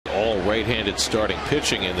right-handed starting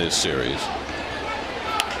pitching in this series.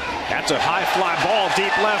 That's a high fly ball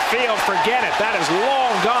deep left field. Forget it. That is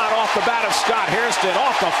long gone off the bat of Scott Hairston,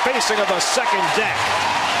 off the facing of the second deck.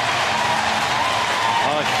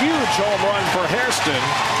 A huge home run for Hairston.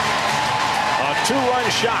 A 2-run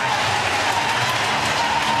shot.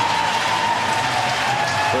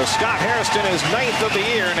 For Scott Hairston is 9th of the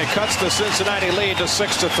year, and it cuts the Cincinnati lead to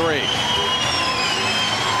 6-3.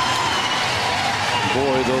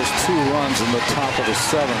 Boy, those 2 runs in the top of the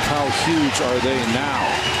 7th, how huge are they now?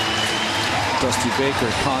 Dusty Baker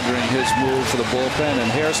pondering his move for the bullpen, and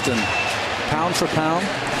Hairston, pound for pound,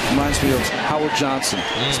 reminds me of Howard Johnson.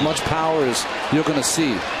 As much power as you're going to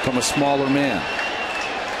see from a smaller man.